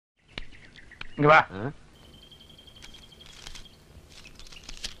இங்க வா.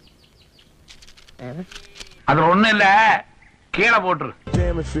 அது ஒண்ணும் இல்ல, கீழே போட்டுரு.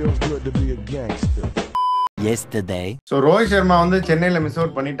 ரோஹித் சர்மா வந்து சென்னையில மிஸ்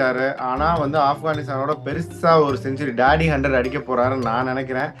அவுட் பண்ணிட்டாரு. ஆனா வந்து ஆப்கானிஸ்தானோட பெருசா ஒரு செஞ்சுரி டாடி 100 அடிக்க போறாருன்னு நான்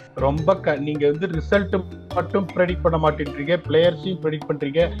நினைக்கிறேன். ரொம்ப நீங்க வந்து ரிசல்ட் மட்டும் ப்ரெடிக்ட் பண்ண மாட்டேன்றீங்க, பிளேயர்ஸையும் ப்ரெடிக்ட்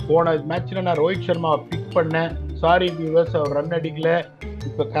பண்றீங்க. போன மேட்ச்ல நான் ரோஹித் சர்மா பிக் பண்ணேன். சாரி வியூவர்ஸ், அவர் ரன் அடிக்கல.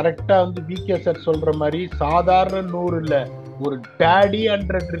 இப்ப கரெக்டா வந்து விகே சார் சொல்ற மாதிரி சாதாரண 100 இல்ல, ஒரு டாடி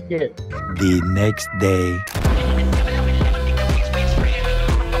 100 இருக்கு. The next day.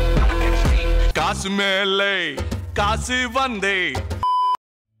 காசு மேலே காசு வந்தே.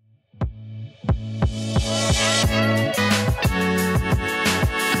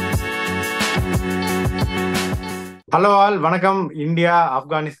 ஹலோ ஆல், வணக்கம். இந்தியா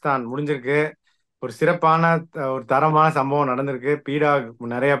ஆப்கானிஸ்தான் முடிஞ்சிருக்கு. ஒரு சிறப்பான ஒரு தரமான சம்பவம் நடந்திருக்கு. பீடாக்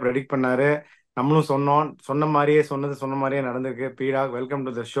நிறைய ப்ரெடிக்ட் பண்ணாரு, நம்மளும் சொன்ன மாதிரியே நடந்திருக்கு. பீடாக், வெல்கம்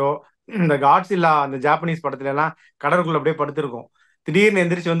டு த ஷோ. இந்த காட்ஸில்லா அந்த ஜாப்பனீஸ் படத்துல எல்லாம் கடற்குள்ள அப்படியே படுத்திருக்கும், திடீர்னு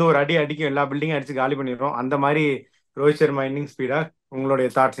எந்திரிச்சு வந்து ஒரு அடிக்கும், எல்லா பில்டிங்கும் அடிச்சு காலி பண்ணிடுறோம். அந்த மாதிரி ரோஹித் சர்மா இன்னிங்ஸ். பீடாக், உங்களுடைய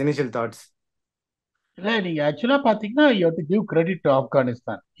தாட்ஸ், இனிஷியல் தாட்ஸ். இல்ல, நீங்க ஆக்சுவலா பாத்தீங்கன்னா you have to give credit to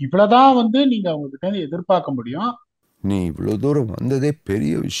Afghanistan. இவ்வளவுதான் வந்து நீங்க அவங்க கிட்ட இருந்து எதிர்பார்க்க முடியும். நீ இவ்வளவு தூரம் வந்ததே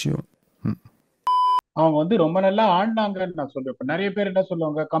பெரிய விஷயம். அவங்க வந்து ரொம்ப நல்லா ஆடினாங்கன்னு நான் சொல்றேன். இப்ப நிறைய பேர் என்ன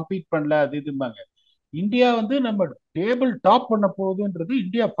சொல்லுவாங்க, கம்பீட் பண்ணல அது இதும்பாங்க. இந்தியா வந்து நம்ம டேபிள் டாப் பண்ண போகுதுன்றது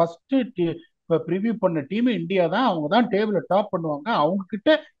இந்தியா ஃபர்ஸ்ட் ப்ரிவியூ பண்ண டீம் இந்தியா தான். அவங்க தான் டேபிள டாப் பண்ணுவாங்க. அவங்க கிட்ட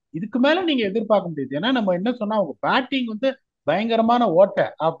இதுக்கு மேல நீங்க எதிர்பார்க்க முடியாது. ஏன்னா நம்ம என்ன சொன்னா, அவங்க பேட்டிங் வந்து பயங்கரமான ஓட்டை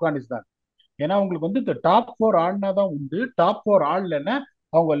ஆப்கானிஸ்தான். ஏன்னா அவங்களுக்கு வந்து இந்த டாப் 4 ஆடினா தான் உண்டு. டாப் 4 ஆடலன்னா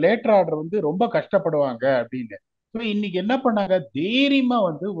அவங்க லேட்டர் ஆர்டர் வந்து ரொம்ப கஷ்டப்படுவாங்க அப்படின்னு. ஸோ இன்னைக்கு என்ன பண்ணாங்க, தைரியமா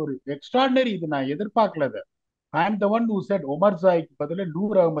வந்து ஒரு எக்ஸ்ட்ராடனரி, இது நான் எதிர்பார்க்கல. ஐ ஆம் the one who set Omar ஜாய்க்கு பதிலா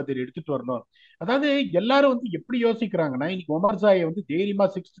நூர் அகமது எடுத்துட்டு வரணும். அதாவது எல்லாரும் வந்து எப்படி யோசிக்கிறாங்கன்னா, இன்னைக்கு ஒமர் ஜாயை வந்து தைரியமா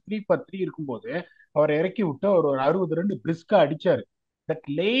 63 for 3 இருக்கும்போது அவரை இறக்கி விட்டு ஒரு 60 ரன் பிரிஸ்கா அடிச்சாரு. That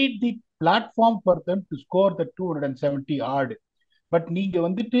late the platform for them to score த 270 ஆடு. பட் நீங்க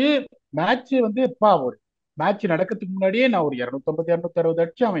வந்துட்டு மேட்ச் வந்து ஒரு மேட்ச் நடக்கிறதுக்கு முன்னாடியே நான் ஒரு 250 260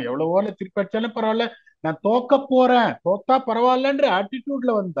 அடிச்சு, அவன் எவ்வளவு ஓவர்ல திருப்பி அடிச்சாலும் பரவாயில்ல, நான் தோக்க போறேன், தோத்தா பரவாயில்லன்ற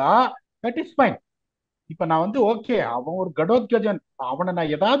ஆட்டிடியூட்ல வந்தா தட் இஸ் ஃபைன். இப்ப நான் வந்து ஓகே, அவன் ஒரு கடோத்கஜன், அவனை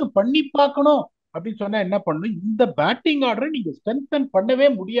நான் ஏதாவது பண்ணி பார்க்கணும் அப்படின்னு சொன்னா என்ன பண்ணணும், இந்த பேட்டிங் ஆர்டரை நீங்க ஸ்ட்ரென்தன் பண்ணவே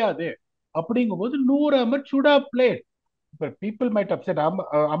முடியாது. அப்படிங்கும்போது 100 அமர் சுடா பிளே. இப்ப people might upset,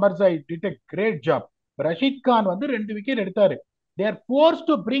 அமர்ஜாய் did a great job. Rashid Khan வந்து 2 விக்கெட் எடுத்தாரு. தேர் force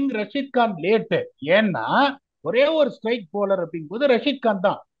to bring Rashid Khan late. ஏன்னா ஒரே ஒரு ஸ்ட்ரைக் போலர் அப்படிங்கும்போது ரஷீத் கான்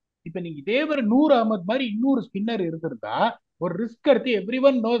தான். இப்ப நீங்க இதே ஒரு 100 அகமது மாதிரி இன்னொரு ஸ்பின்னர் இருந்திருந்தா ஒரு ரிஸ்க் எடுத்து, every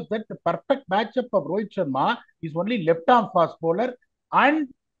one knows that perfect match up of Rohit Sharma is only left arm fast bowler and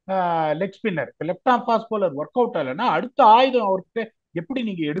leg spinner. இப்போ left arm fast bowler work out ஆகலைன்னா அடுத்த ஆயுதம் அவர்கிட்ட எப்படி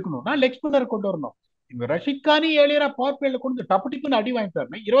நீங்க எடுக்கணும்னா லெக் ஸ்பின்னர் கொண்டு வரணும். இவங்க ரஷீத் கானி ஏழியரா பவர் பிளேல கொண்டு டப்பு டிப்புன்னு அடி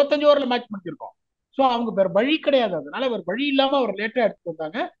வாங்கிட்டாருன்னா 25 ஓவர்ல மேட்ச் முடிச்சிருக்கோம். ஸோ அவங்க வேற வழி கிடையாது. அதனால வேற வழி இல்லாம அவர் லேட்டா எடுத்து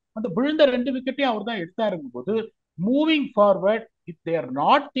வந்தாங்க. அந்த விழுந்த 2 விக்கெட்டையும் அவர் தான் எடுத்தாருங்கும் போது, moving forward, if they are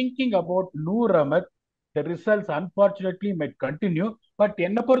not thinking about Noor Ahmed, the results unfortunately might continue. But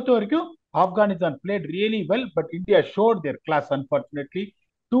என்னை பொறுத்த வரைக்கும் Afghanistan played really well, but India showed their class. Unfortunately,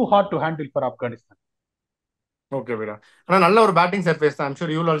 too hard to handle for Afghanistan. Okay வீரா, ஆனா நல்ல ஒரு batting surface தான். I'm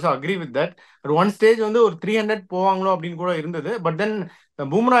sure you will also agree with that. ஒரு one stage வந்து ஒரு 300 போவாங்களோ அப்படின்னு கூட இருந்தது. But then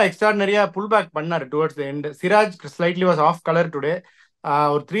Bumrah extraordinarily pull back பண்ணாரு towards the end. Siraj slightly was of colour today.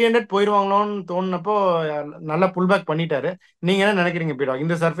 ஒரு 300 போயிருவாங்களோன்னு தோணுனப்போ நல்லா புல் பேக் பண்ணிட்டாரு. நீங்க என்ன நினைக்கிறீங்க பீடா,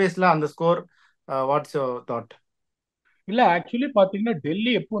 இந்த சர்ஃபேஸ்ல அந்த ஸ்கோர்? What's your thought? இல்ல, ஆக்சுவலி பாத்தீங்கன்னா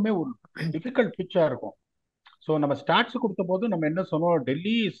டெல்லி எப்பவுமே ஒரு டிஃபிகல்ட் பிச்சா இருக்கும். ஸோ நம்ம ஸ்டாட்ஸ் கொடுத்த போது நம்ம என்ன சொன்னோம்,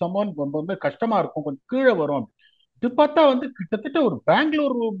 டெல்லி சம்மன் ரொம்ப கஷ்டமா இருக்கும், கொஞ்சம் கீழே வரும். இது பார்த்தா வந்து கிட்டத்தட்ட ஒரு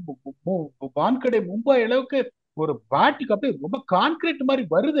பெங்களூர், வான்கடை, மும்பை அளவுக்கு ஒரு பேட்டுக்கு அப்படியே ரொம்ப கான்கிரீட் மாதிரி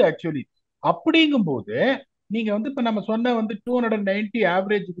வருது ஆக்சுவலி. அப்படிங்கும்போது நீங்க வந்து இப்ப நம்ம சொன்ன வந்து 290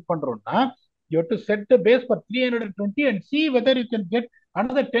 ஆவரேஜ் இது பண்றோம்னா, you have to set the base for 320 and see whether you can get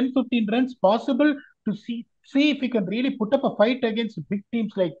another 10-15 runs possible to see if you can really put up a fight against big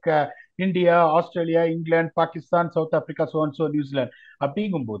teams like India, Australia, England, Pakistan, South Africa, so and so, New Zealand.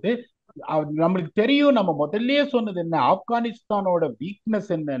 அப்படிங்கும்போது நம்மளுக்கு தெரியும், நம்ம முதல்லயே சொன்னது என்ன, ஆப்கானிஸ்தானோட weakness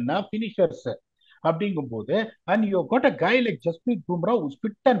என்னன்னா finishers. அப்படிங்கும்போது and you got a guy like Jasprit Bumrah who's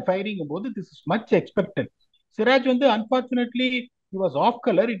fit and firing போது this is much expected. Siraj வந்து unfortunately he was off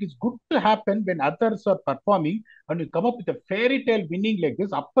color. It is good to happen when others are performing and you come up with a fairy tale winning like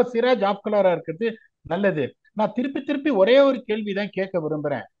this. அப்ப Siraj of கலரா இருக்கிறது நல்லது. நான் திருப்பி ஒரே ஒரு கேள்விதான் கேட்க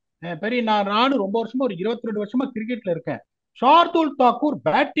விரும்புறேன். பெரிய நானும் ரொம்ப வருஷமா, ஒரு 22 வருஷமா கிரிக்கெட்ல இருக்கேன். Shardul Thakur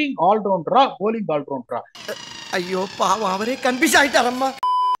batting ஆல்ரவுண்டரா polling ஆல்ரவுண்டரா? ஐயோ பாவம் அவரே கன்ஃபியூஸ் ஆயிட்டாரம்மா.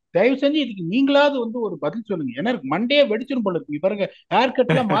 தயவு செஞ்சு இதுக்கு நீங்களாவது வந்து ஒரு பதில் சொல்லுங்க. ஏன்னா மண்டே வெடிச்சிடும் போல இருக்கு. பாருங்க, ஹேர்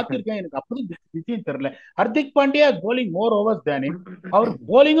கட் எல்லாம் மாத்திருக்கேன், எனக்கு அப்படி விஷயம் தெரியல. ஹர்திக் பாண்டியா போலிங் மோர் ஓவர்ஸ் தானே, அவர்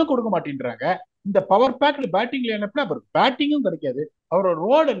போலிங்கும் கொடுக்க மாட்டேன்றாங்க. இந்த பவர் பேக்டு பேட்டிங்ல என்ன அவர் பேட்டிங்கும் கிடைக்காது. அவரோட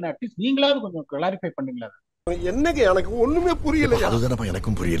ரோல் என்ன? அட்லீஸ்ட் நீங்களாவது கொஞ்சம் கிளாரிஃபை பண்ணீங்களா? என்னங்க எனக்கு ஒண்ணுமே புரியல. அதுதானப்பா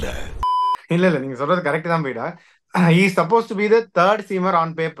எனக்கும் புரியல. இல்ல நீங்க சொல்றது கரெக்ட் தான் போயிடா. He is supposed to be the third seamer on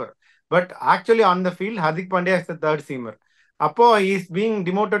paper, but actually on the field Hardik Pandya is the third seamer. அப்போ he is being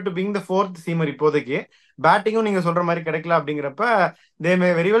demoted to being the fourth seamer. இப்போதைக்கு பேட்டிங்கும் நீங்க சொல்ற மாதிரி கிடைக்கல அப்படிங்கிறப்ப they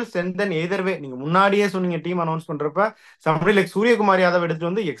may very well strengthen either way. நீங்க முன்னாடியே சொன்னீங்க டீம் அனௌன்ஸ் பண்றப்ப somebody like சூரியகுமார் யாதவ் எடுத்து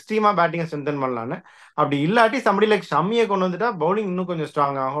வந்து எக்ஸ்ட்ரீமா பேட்டிங்கை ஸ்ட்ரென்தன் பண்ணலான்னு. அப்படி இல்லாட்டி somebody like ஷம்மியை கொண்டு வந்துட்டா பவுலிங் இன்னும் கொஞ்சம்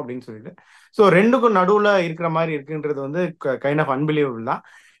ஸ்ட்ராங் ஆகும் அப்படின்னு சொல்லிட்டு, ஸோ ரெண்டுக்கும் நடுவுல இருக்கிற மாதிரி இருக்குன்றது வந்து கைண்ட் ஆஃப் அன்பிலீவபிள் தான்.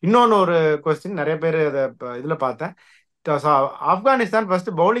 இன்னொன்னு ஒரு கொஸ்டின், நிறைய பேர் அதை இதுல பார்த்தேன். ஆப்கானிஸ்தான்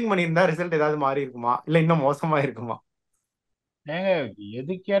ஃபர்ஸ்ட் பவுலிங் பண்ணியிருந்தா ரிசல்ட் ஏதாவது மாறி இருக்குமா, இல்ல இன்னும் மோசமா இருக்குமா? ஏங்க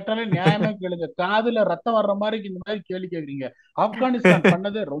எது கேட்டாலும் நியாயமா கேளுங்க. காதுல ரத்தம் வர்ற மாதிரி இந்த மாதிரி கேள்வி கேக்குறீங்க. ஆப்கானிஸ்தான்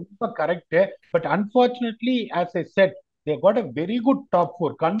பண்ணது ரொம்ப correct. But unfortunately as I set they got a very good top 4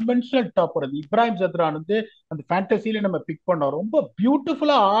 conventional topper. Ibrahim Zadran வந்து அந்த ஃபேண்டசியில நம்ம பிக் பண்ணோம். ரொம்ப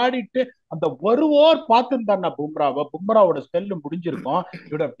பியூட்டிஃபுல்லா ஆடிட்டு அந்த ஒரு ஓவர் பார்த்துருந்தாருன்னா பும்ராவோட ஸ்பெல்லு முடிஞ்சிருக்கும்.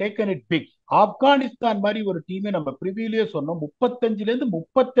 யூட் have taken it pick. Afghanistan மாதிரி ஒரு டீமே நம்ம ப்ரிவியூலயே சொன்னோம், 35ல இருந்து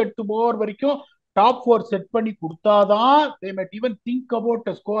 38 ஓவர் வரைக்கும் டாப் 4 செட் பண்ணி கொடுத்தாதான் they might even think about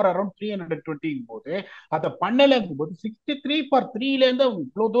a score around 320 போது அதை பண்ணலங்கும் போது 63 for 3ல இருந்து அவங்க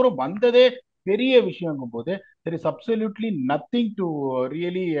இவ்வளவு தூரம் வந்ததே பெரிய விஷயங்கும் போது there is absolutely nothing to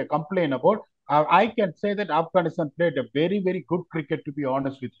really complain about. I can say that Afghanistan played a very very good cricket, to be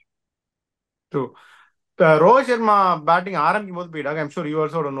honest with you. True. Rohit Sharma batting ஆரம்பிக்கும் போது போயிட்டாங்க. I'm sure you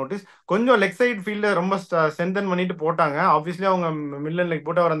also notice கொஞ்சம் leg side ஃபீல்ட ரொம்ப strengthen பண்ணிட்டு போட்டாங்க. Obviously அவங்க melon leg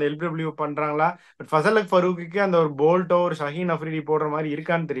போட்டு அவர் அந்த எல்பிடபிள்யூ பண்றாங்களா, பட் ஃபசல் ஃபரூக்கு அந்த ஒரு போல்ட்டோ ஒரு ஷஹீன் அஃப்ரிடி போடுற மாதிரி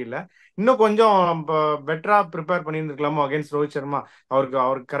இருக்கான்னு தெரியல. இன்னும் கொஞ்சம் பெட்டரா ப்ரிப்பேர் பண்ணியிருந்துருக்கலாமோ அகேன்ஸ்ட் ரோஹித் சர்மா.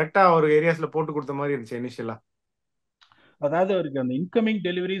 அவருக்கு கரெக்டா ஒரு ஏரியாஸ்ல போட்டு கொடுத்த மாதிரி இருந்துச்சு இனிஷியலா. அதாவது அவருக்கு அந்த இன்கமிங்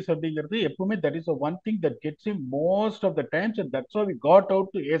டெலிவரிஸ் அப்படிங்கிறது எப்பவுமே that is one thing that gets him most of the times, and that's how we got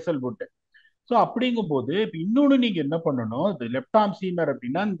out to Hazlewood. So அப்படிங்கும் போது இப்போ இன்னொன்று நீங்க என்ன பண்ணணும், இந்த லெஃப்ட் ஆர்ம் சீமர்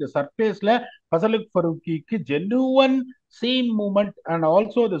அப்படின்னா இந்த சர்ஃபேஸ்ல ஃபசலுக் ஃபரூக்கிக்கு genuine seam movement and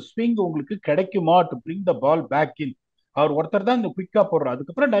also the swing உங்களுக்கு கிடைக்குமா to bring the ball back in. அவர் ஒருத்தர் தான் இந்த குயிக்கா போடுறாரு.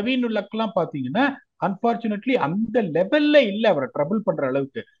 அதுக்கப்புறம் நவீன் உல்லக்லாம் பாத்தீங்கன்னா அன்பார்ச்சுனேட்லி அந்த லெவல்ல இல்ல அவரை ட்ரபிள் பண்ற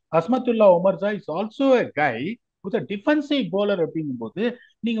அளவுக்கு. Azmatullah உமர்ஜா is also a guy with a defensive bowler. அப்படிங்கும் போது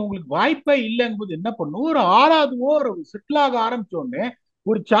நீங்க உங்களுக்கு வாய்ப்பே இல்லைங்கும் போது என்ன பண்ணும், ஒரு 6வது ஓவர் செட்டில் ஆக ஆரம்பிச்சோடனே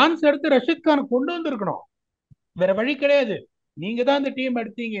ஒரு சான்ஸ் எடுத்து ரஷீத் கானை கொண்டு வந்திருக்கணும். வேற வழி கிடையாது. நீங்க தான் இந்த டீம்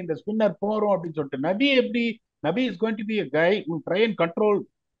எடுத்தீங்க, இந்த ஸ்பின்னர் போறோம் அப்படின்னு சொல்லிட்டு. நபி is going to be a guy who try and control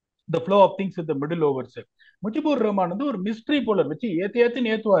the flow of things in the middle overs. Mujibur Rahman வந்து ஒரு மிஸ்ட்ரி போலர் வச்சு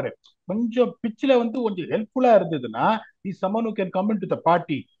ஏத்துன்னு ஏத்துவாரு. கொஞ்சம் பிச்சில் வந்து கொஞ்சம் ஹெல்ப்ஃபுல்லா இருந்ததுன்னா is someone who can come into the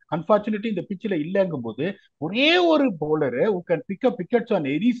party. Unfortunately இந்த பிச்சில் இல்லைங்கும் போது ஒரே ஒரு bowler who can pick up wickets on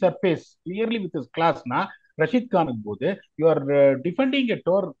any surface clearly with his classனா Rashid கானுக்கும் போது you are defending a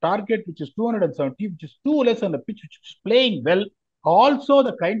target which is 270, which is too less on the pitch, which is playing well. Also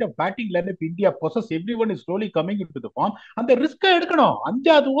the kind of batting lineup India possess, everyone is slowly coming into the form. அந்த risk எடுக்கணும்.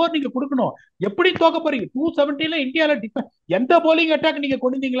 5வது over நீங்க கொடுக்கணும். எப்படி தோக்க போறீங்க? 270ல இந்தியால எந்த bowling அட்டாக் நீங்க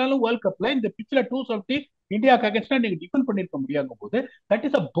கொண்டு வந்தீங்களாலும் வேர்ல்ட் கப்ல இந்த பிட்ச்ல 270 இந்தியாக்கு அகைன்ஸ்டா நீங்க டிஃபெண்ட் பண்ணிருக்க முடியாத போது that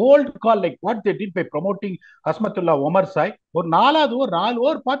is a bold call like what they did by promoting Azmatullah Omar Sai. ஒரு 4வது ஓவர் 4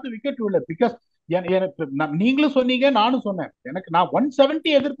 ஓவர் பார்த்து விக்கெட் விடல. பிகாஸ் எனக்கு நீங்களும் சொன்னீங்க, நானும் சொன்னேன், நான்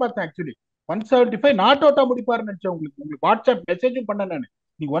 170 எதிர்பார்த்தேன். ஆக்சுவலி 175 நாட் அவுட்டா முடிப்பாருன்னு நினைச்சேன். உங்களுக்கு வாட்ஸ்அப் மெசேஜும் பண்ண நான்,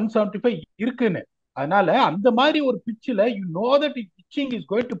 நீங்க 175 இருக்குன்னு. அதனால அந்த மாதிரி ஒரு பிச்சில் you know that pitching is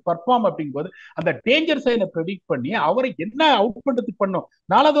going to perform அப்படிங்கும்போது அந்த டேஞ்சர் சைனை ப்ரெடிக்ட் பண்ணி அவரை என்ன அவுட் பண்றதுக்கு பண்ணும்.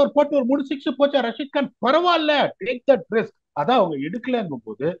 4வது ஓவர் போட்டு ஒரு 3 6 போச்சா ரஷீத் கான், பரவாயில்ல, டேக் தட் ரிஸ்க். அதான் அவங்க எடுக்கலங்கும்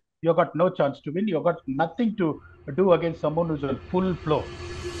போது you got no chance to win. You got nothing to two against someone who is on full flow.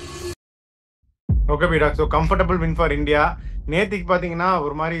 Okay beeda, so comfortable win for India. நேத்திக்கு பார்த்தீங்கன்னா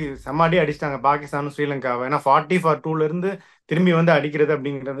ஒரு மாதிரி செம்மாடி அடிச்சிட்டாங்க பாகிஸ்தானும் ஸ்ரீலங்காவை. ஏன்னா 40 for 2ல இருந்து திரும்பி வந்து அடிக்கிறது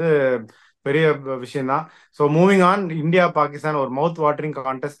அப்படிங்கிறது பெரிய விஷயம் தான். So moving on, India Pakistan ஒரு மவுத் watering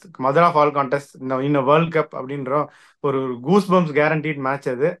contest, mother of all contest in world cup அப்படின்ற ஒரு கூஸ் பம்ப்ஸ் கேரண்டீட் மேட்ச்.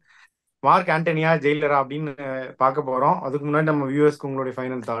 அது மார்க் ஆண்டனியா ஜெயிலரா அப்படின்னு பார்க்க போறோம். அதுக்கு முன்னாடி நம்ம வியூவர்ஸ்க்கு உங்களுடைய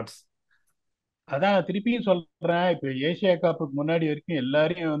ஃபைனல் தாட்ஸ். அதான் திருப்பியும் சொல்றேன், இப்ப ஏசியா கப்புக்கு முன்னாடி வரைக்கும்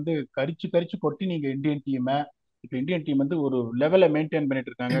எல்லாரையும் வந்து கரிச்சு கொட்டி நீங்க இந்தியன் டீமை, இப்ப இந்தியன் டீம் வந்து ஒரு லெவலை மெயின்டைன்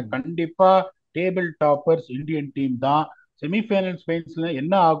பண்ணிட்டு இருக்காங்க. கண்டிப்பா டேபிள் டாப்பர்ஸ் இந்தியன் டீம் தான். செமிஃபைனல் ஸ்பெயின்ஸ்ல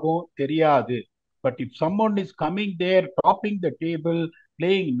என்ன ஆகும் தெரியாது. But if someone is coming there, topping the table,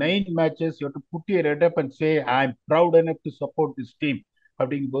 playing 9 matches, you have to put your head up and say, I'm proud enough to support this team.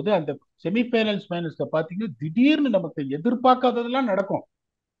 அப்படிங்கும்போது அந்த semi-finals ஃபைனல்ஸ்ல பாத்தீங்கன்னா திடீர்னு நமக்கு எதிர்பார்க்காததெல்லாம்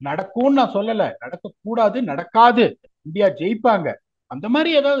நடக்கும்னு நான் சொல்லல, நடக்கக்கூடாது, நடக்காது, இந்தியா ஜெயிப்பாங்க. அந்த மாதிரி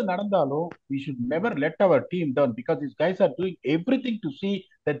ஏதாவது நடந்தாலும் we should never let our team down because these guys are doing everything to see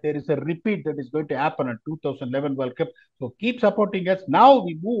that there is a repeat that is going to happen in 2011 World Cup. So keep supporting us. Now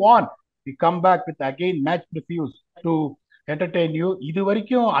we move on. We come back with again match previews to entertain you. இது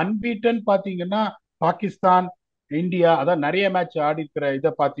வரைக்கும் unbeaten பாத்தீங்கன்னா Pakistan, India, அதான் நிறைய match ஆடி இருக்கிற இதை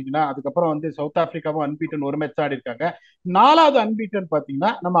பாத்தீங்கன்னா, அதுக்கப்புறம் வந்து சவுத் ஆப்பிரிக்காவும் அன்பீட்டன் ஒரு மேட்ச் ஆடி இருக்காங்க. 4வது அன்பீட்டன்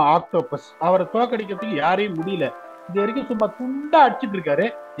பாத்தீங்கன்னா நம்ம ஆக்டோபஸ். அவரை தோக்கடிக்கிறதுக்கு யாரையும் முடியல. இது வரைக்கும் சும்மா துண்டா அடிச்சுட்டு இருக்காரு.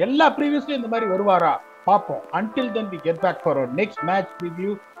 எல்லா ப்ரீவியஸ்லயும் இந்த மாதிரி வருவாரா பார்ப்போம். Until then we get back for our next match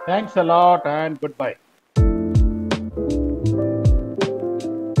preview. Thanks a lot and goodbye.